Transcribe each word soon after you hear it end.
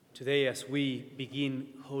Today, as we begin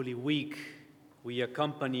Holy Week, we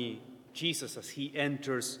accompany Jesus as he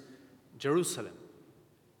enters Jerusalem.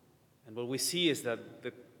 And what we see is that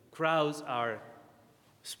the crowds are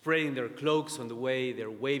spreading their cloaks on the way,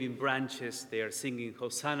 they're waving branches, they are singing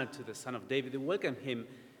Hosanna to the Son of David. They welcome him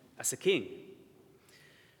as a king.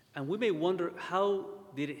 And we may wonder, how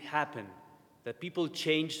did it happen that people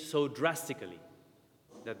changed so drastically,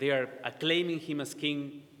 that they are acclaiming him as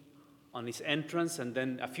king on his entrance, and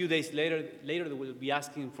then a few days later they will be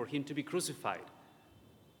asking for him to be crucified?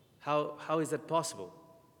 How is that possible?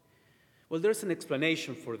 Well, there's an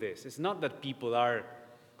explanation for this. It's not that people are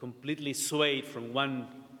completely swayed from one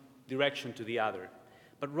direction to the other,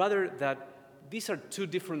 but rather that these are two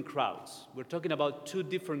different crowds. We're talking about two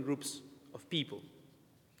different groups of people.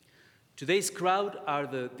 Today's crowd are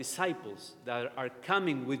the disciples that are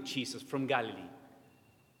coming with Jesus from Galilee.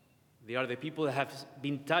 They are the people that have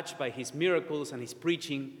been touched by his miracles and his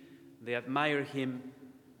preaching. They admire him.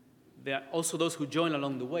 They are also those who join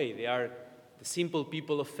along the way. They are the simple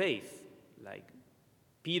people of faith, like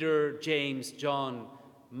Peter, James, John,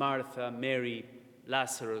 Martha, Mary,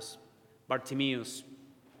 Lazarus, Bartimaeus,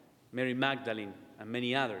 Mary Magdalene, and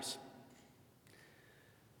many others.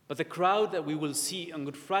 But the crowd that we will see on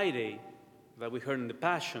Good Friday, that we heard in the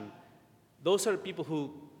Passion, those are people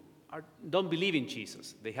who don't believe in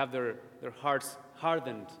Jesus. They have their hearts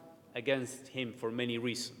hardened against him for many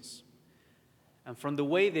reasons. And from the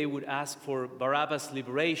way they would ask for Barabbas'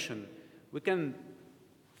 liberation, we can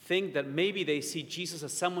think that maybe they see Jesus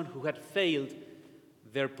as someone who had failed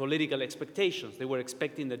their political expectations. They were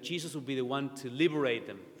expecting that Jesus would be the one to liberate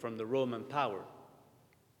them from the Roman power.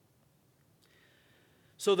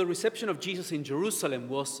 So the reception of Jesus in Jerusalem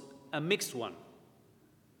was a mixed one.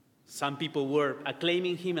 Some people were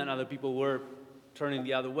acclaiming him and other people were turning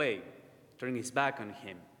the other way, turning his back on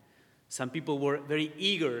him. Some people were very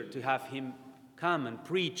eager to have him come and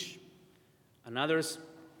preach, and others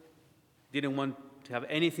didn't want to have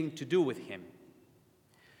anything to do with him.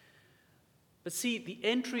 But see, the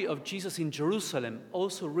entry of Jesus in Jerusalem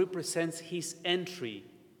also represents his entry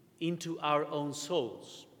into our own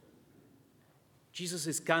souls. Jesus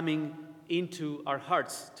is coming into our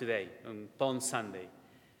hearts today on Palm Sunday.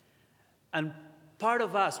 And part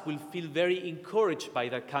of us will feel very encouraged by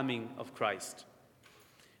the coming of Christ.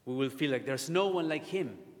 We will feel like there's no one like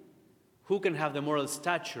him. Who can have the moral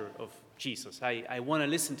stature of Jesus? I want to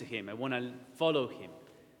listen to him. I want to follow him.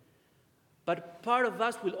 But part of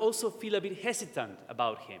us will also feel a bit hesitant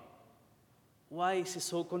about him. Why is he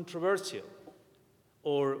so controversial?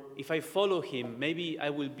 Or if I follow him, maybe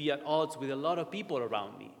I will be at odds with a lot of people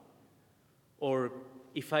around me. Or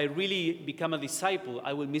if I really become a disciple,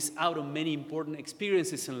 I will miss out on many important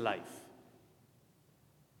experiences in life.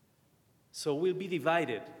 So we'll be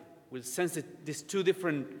divided. We'll sense these two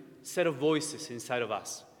different set of voices inside of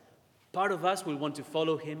us. Part of us will want to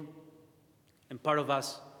follow him, and part of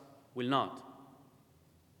us will not.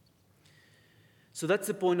 So that's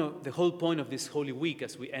the whole point of this Holy Week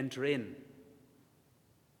as we enter in.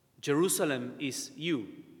 Jerusalem is you,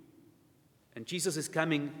 and Jesus is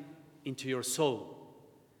coming into your soul.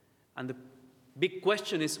 And the big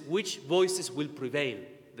question is, which voices will prevail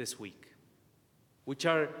this week? Which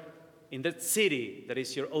are, in that city that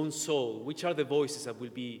is your own soul, which are the voices that will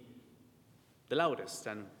be the loudest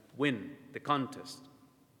and win the contest?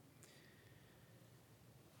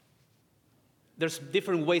 There's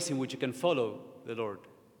different ways in which you can follow the Lord.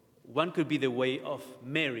 One could be the way of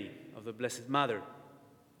Mary, of the Blessed Mother.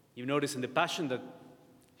 You notice in the Passion that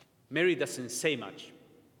Mary doesn't say much.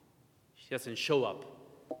 She doesn't show up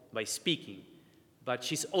by speaking, but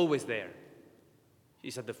she's always there.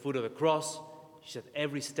 She's at the foot of the cross. She's at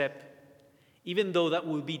every step, even though that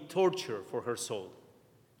will be torture for her soul.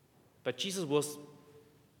 But Jesus was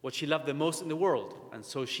what she loved the most in the world, and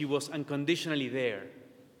so she was unconditionally there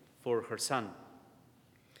for her son.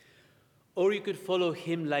 Or you could follow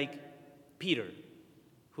him like Peter,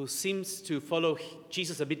 who seems to follow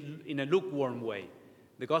Jesus a bit in a lukewarm way.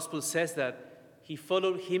 The gospel says that he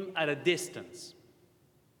followed him at a distance.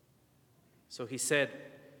 So he said,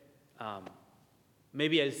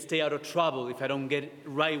 maybe I'll stay out of trouble if I don't get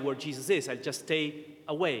right where Jesus is. I'll just stay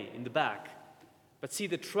away in the back. But see,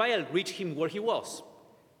 the trial reached him where he was.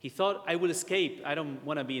 He thought, I will escape. I don't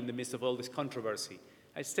want to be in the midst of all this controversy.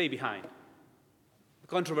 I'll stay behind. The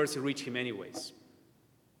controversy reached him anyways.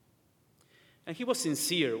 And he was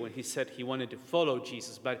sincere when he said he wanted to follow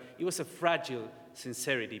Jesus, but it was a fragile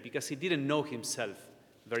sincerity because he didn't know himself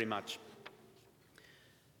very much.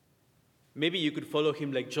 Maybe you could follow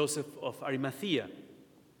him like Joseph of Arimathea.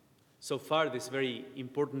 So far, this very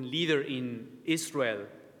important leader in Israel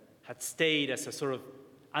had stayed as a sort of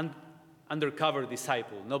undercover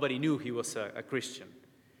disciple. Nobody knew he was a Christian.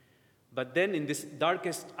 But then in this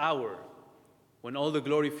darkest hour, when all the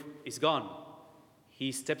glory is gone,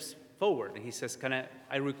 he steps forward and he says,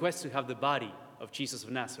 I request to have the body of Jesus of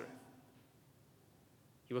Nazareth.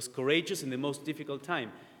 He was courageous in the most difficult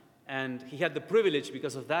time. And he had the privilege,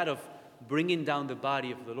 because of that, of bringing down the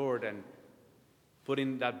body of the Lord and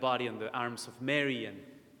putting that body on the arms of Mary and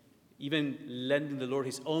even lending the Lord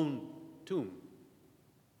his own tomb.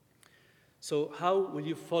 So how will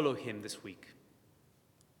you follow him this week?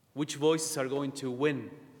 Which voices are going to win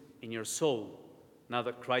in your soul now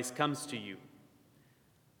that Christ comes to you?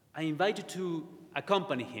 I invite you to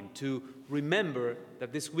accompany him, to remember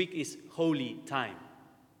that this week is holy time.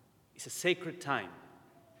 It's a sacred time.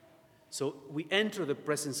 So we enter the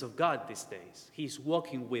presence of God these days. He's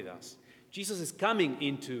walking with us. Jesus is coming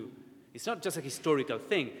into, it's not just a historical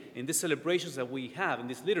thing. In these celebrations that we have, in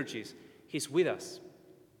these liturgies, he's with us.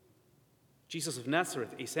 Jesus of Nazareth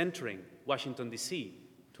is entering Washington, D.C.,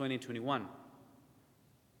 2021.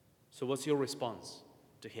 So what's your response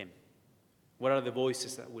to him? What are the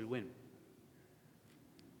voices that will win?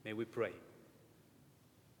 May we pray.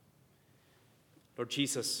 Lord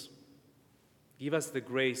Jesus, give us the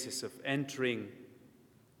graces of entering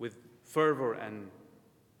with fervor and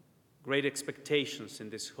great expectations in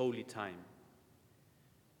this holy time,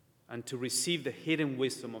 and to receive the hidden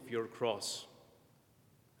wisdom of your cross,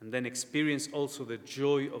 and then experience also the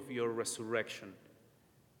joy of your resurrection,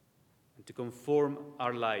 and to conform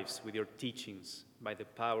our lives with your teachings by the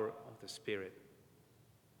power of the Spirit.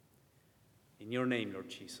 In your name, Lord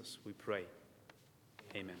Jesus, we pray.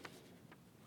 Amen.